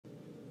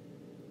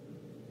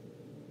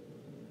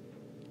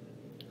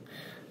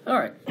All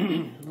right,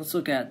 let's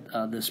look at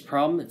this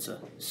problem. It's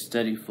a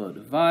steady flow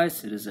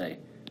device. It is a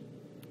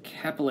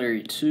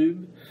capillary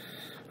tube.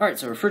 All right,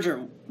 so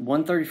refrigerant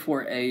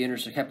 134A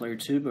enters the capillary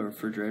tube of a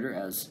refrigerator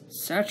as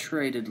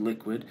saturated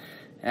liquid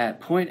at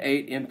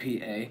 0.8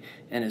 MPa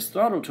and is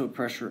throttled to a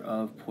pressure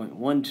of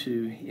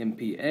 0.12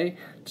 MPa.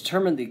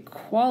 Determine the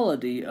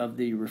quality of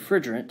the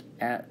refrigerant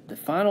at the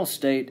final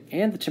state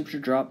and the temperature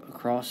drop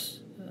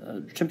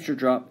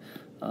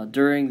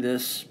during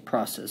this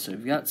process. So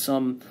we've got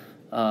some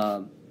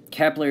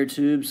capillary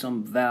tube,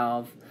 some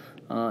valve.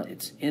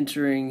 It's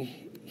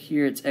entering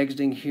here, it's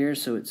exiting here,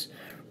 so it's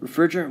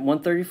refrigerant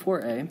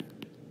 134A.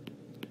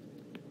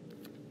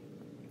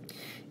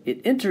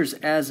 It enters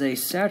as a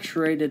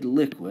saturated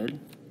liquid.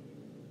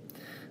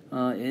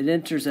 It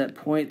enters at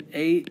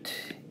 0.8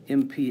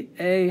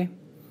 MPa,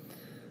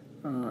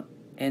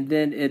 and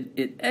then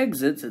it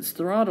exits, it's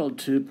throttled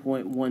to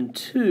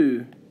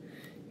 0.12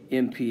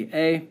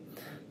 MPa.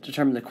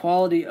 Determine the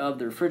quality of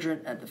the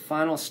refrigerant at the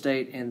final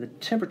state and the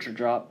temperature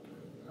drop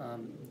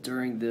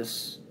during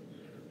this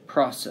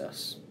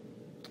process.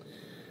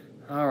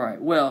 All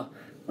right, well,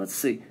 let's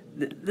see.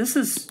 This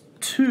is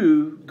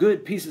two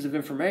good pieces of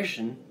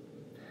information.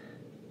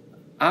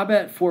 I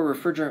bet for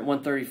refrigerant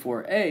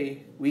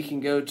 134A, we can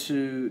go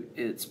to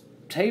its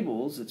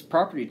tables, its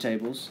property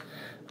tables,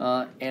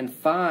 and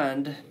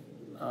find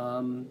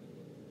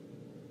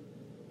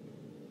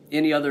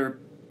any other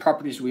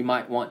properties we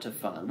might want to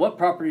find. What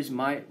properties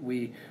might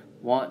we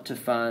want to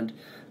find?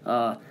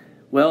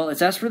 Well,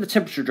 it's asked for the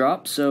temperature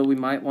drop, so we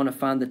might want to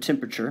find the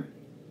temperature.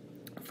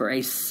 For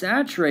a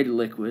saturated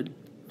liquid,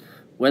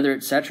 whether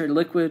it's saturated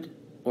liquid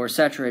or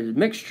saturated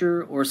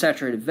mixture or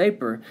saturated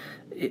vapor,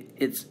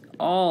 it's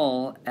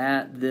all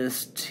at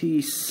this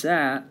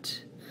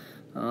Tsat.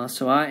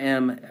 So I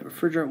am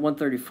refrigerant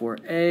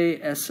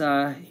 134A,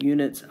 SI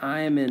units. I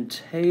am in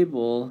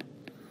table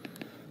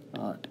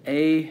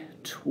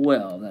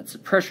A12. That's the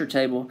pressure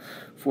table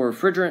for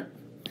refrigerant.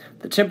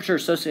 The temperature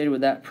associated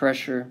with that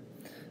pressure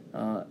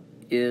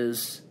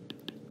is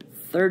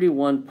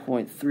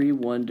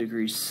 31.31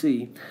 degrees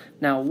C.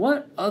 Now,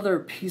 what other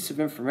piece of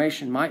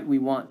information might we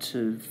want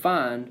to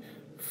find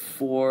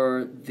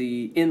for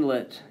the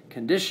inlet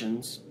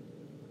conditions?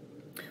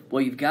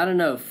 Well, you've got to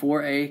know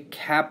for a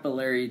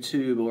capillary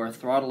tube or a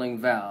throttling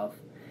valve,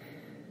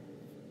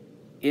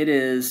 it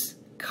is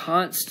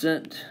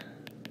constant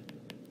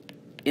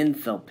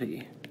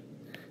enthalpy.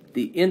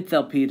 The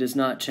enthalpy does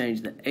not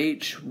change. The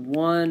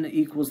H1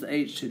 equals the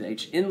H2. The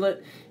H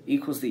inlet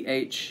equals the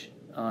H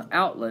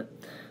outlet.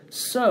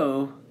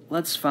 So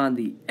let's find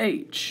the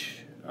H.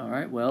 All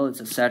right, well, it's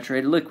a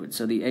saturated liquid,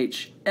 so the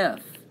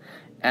HF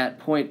at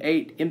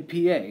 0.8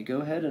 MPa.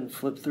 Go ahead and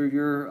flip through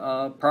your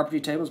property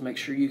tables. Make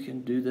sure you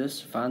can do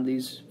this. Find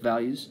these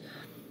values.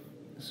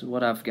 This is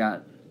what I've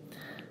got.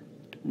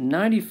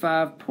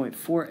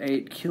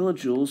 95.48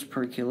 kilojoules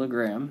per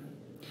kilogram.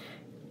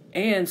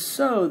 And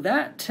so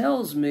that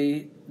tells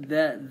me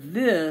that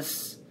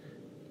this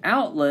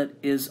outlet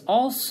is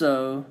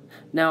also,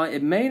 now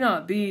it may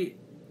not be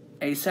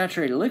a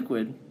saturated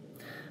liquid,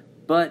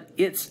 but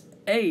its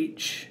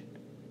H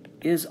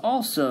is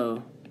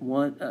also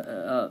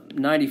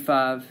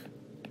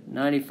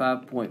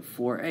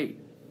 95.48.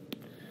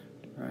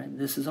 Right?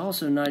 This is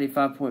also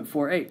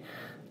 95.48.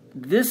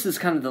 This is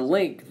kind of the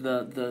link,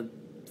 the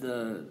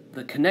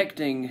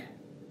connecting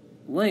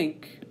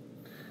link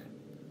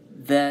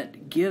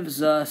that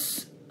gives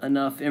us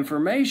enough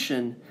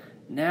information.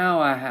 Now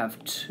I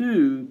have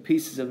two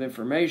pieces of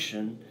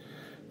information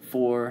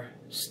for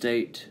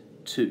state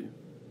 2.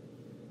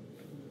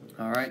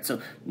 All right, so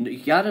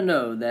you got to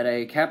know that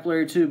a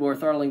capillary tube or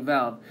throttling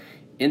valve,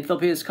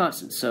 enthalpy is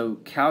constant. So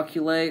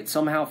calculate,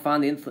 somehow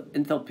find the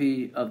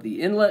enthalpy of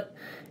the inlet,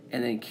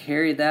 and then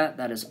carry that.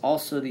 That is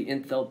also the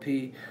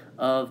enthalpy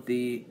of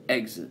the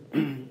exit.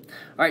 All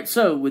right,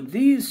 so with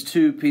these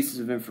two pieces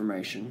of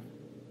information,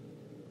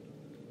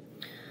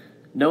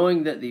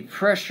 knowing that the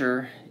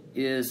pressure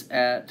is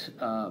at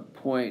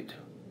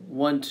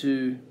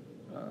 0.12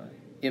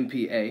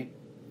 MPa,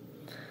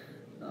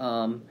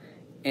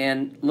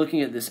 and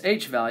looking at this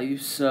H value,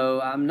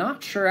 so I'm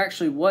not sure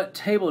actually what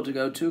table to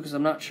go to because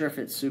I'm not sure if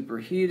it's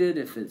superheated,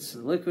 if it's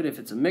liquid, if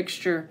it's a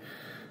mixture.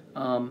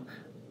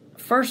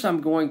 First,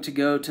 I'm going to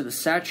go to the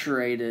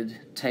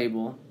saturated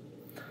table.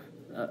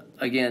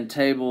 Again,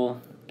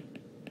 table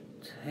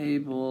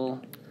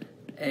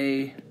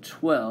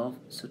A12.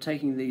 So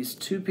taking these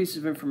two pieces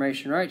of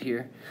information right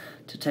here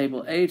to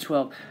table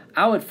A12,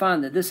 I would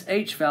find that this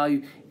H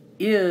value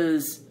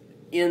is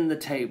in the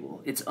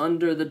table. It's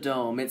under the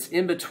dome. It's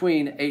in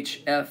between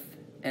HF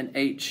and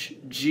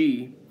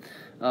HG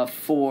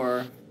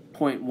for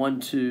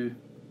 0.12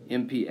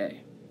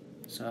 MPa.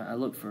 So I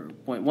look for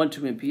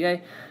 0.12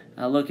 MPa.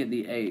 I look at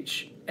the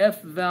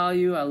HF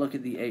value. I look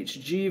at the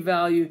HG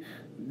value.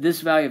 This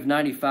value of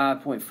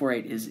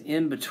 95.48 is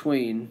in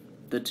between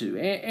the two,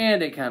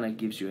 and it kind of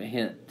gives you a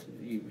hint.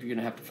 You're going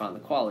to have to find the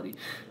quality.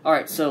 All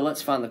right, so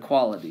let's find the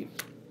quality.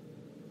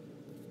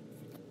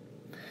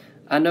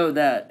 I know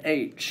that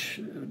H,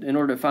 in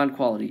order to find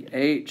quality,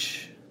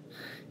 H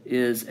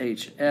is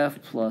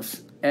HF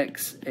plus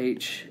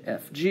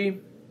XHFG.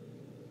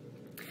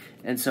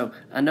 And so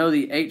I know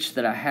the H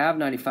that I have,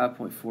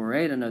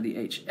 95.48. I know the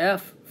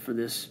HF for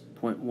this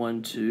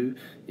 0.12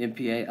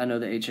 MPa. I know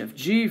the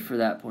HFG for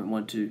that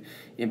 0.12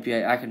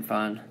 MPa. I can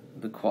find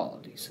the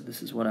quality. So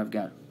this is what I've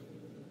got.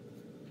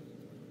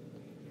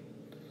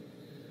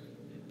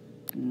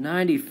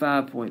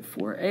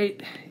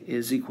 95.48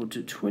 is equal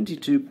to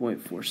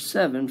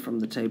 22.47 from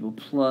the table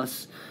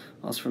plus,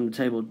 also from the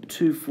table,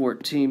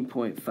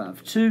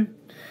 214.52.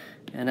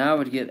 And I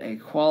would get a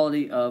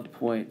quality of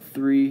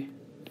 0.34.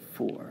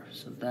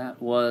 So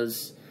that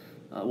was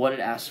what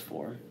it asked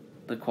for,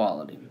 the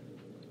quality.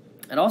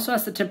 It also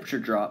asked the temperature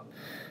drop.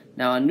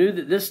 Now I knew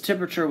that this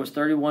temperature was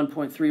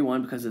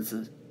 31.31 because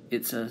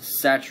it's a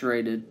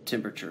saturated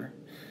temperature.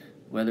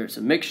 Whether it's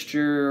a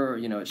mixture or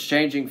it's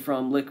changing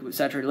from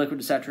saturated liquid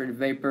to saturated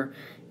vapor,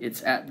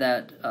 it's at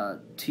that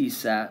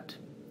Tsat.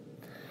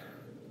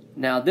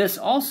 Now this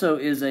also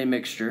is a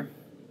mixture,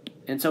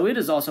 and so it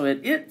is also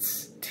at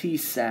its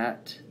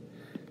Tsat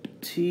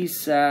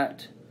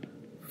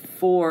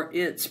for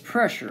its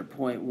pressure,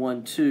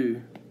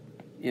 0.12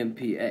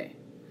 MPa.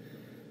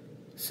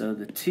 So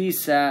the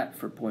Tsat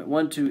for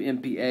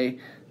 0.12 MPa,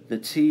 the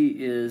T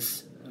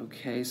is,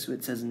 okay, so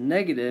it says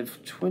negative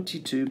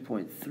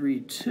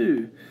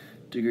 22.32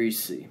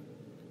 degrees C.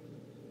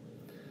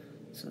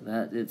 So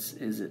that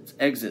is its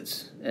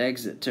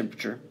exit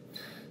temperature.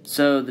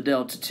 So the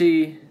delta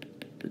T,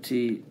 the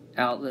T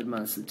outlet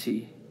minus the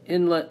T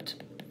inlet,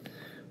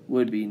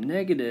 would be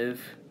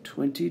negative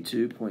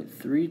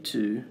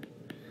 22.32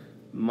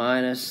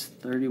 minus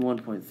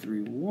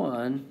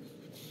 31.31.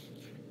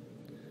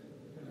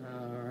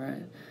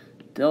 Alright.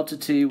 Delta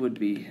T would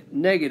be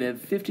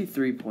negative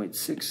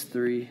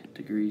 53.63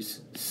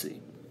 degrees C.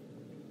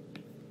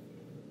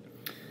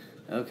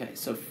 Okay,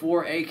 so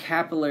for a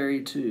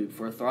capillary tube,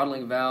 for a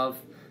throttling valve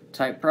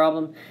type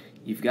problem,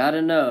 you've got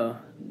to know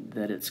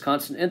that it's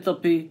constant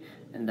enthalpy,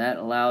 and that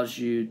allows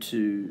you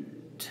to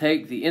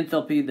take the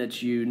enthalpy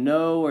that you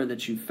know or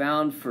that you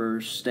found for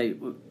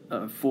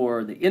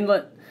the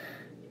inlet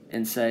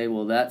and say,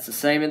 well, that's the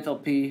same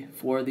enthalpy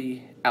for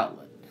the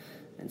outlet.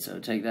 And so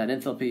take that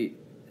enthalpy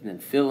and then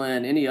fill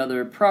in any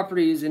other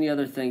properties, any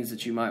other things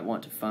that you might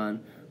want to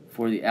find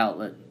for the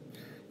outlet.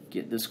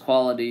 Get this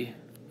quality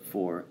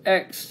for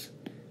X,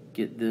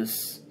 get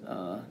this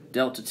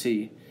delta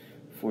T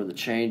for the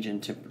change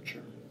in temperature.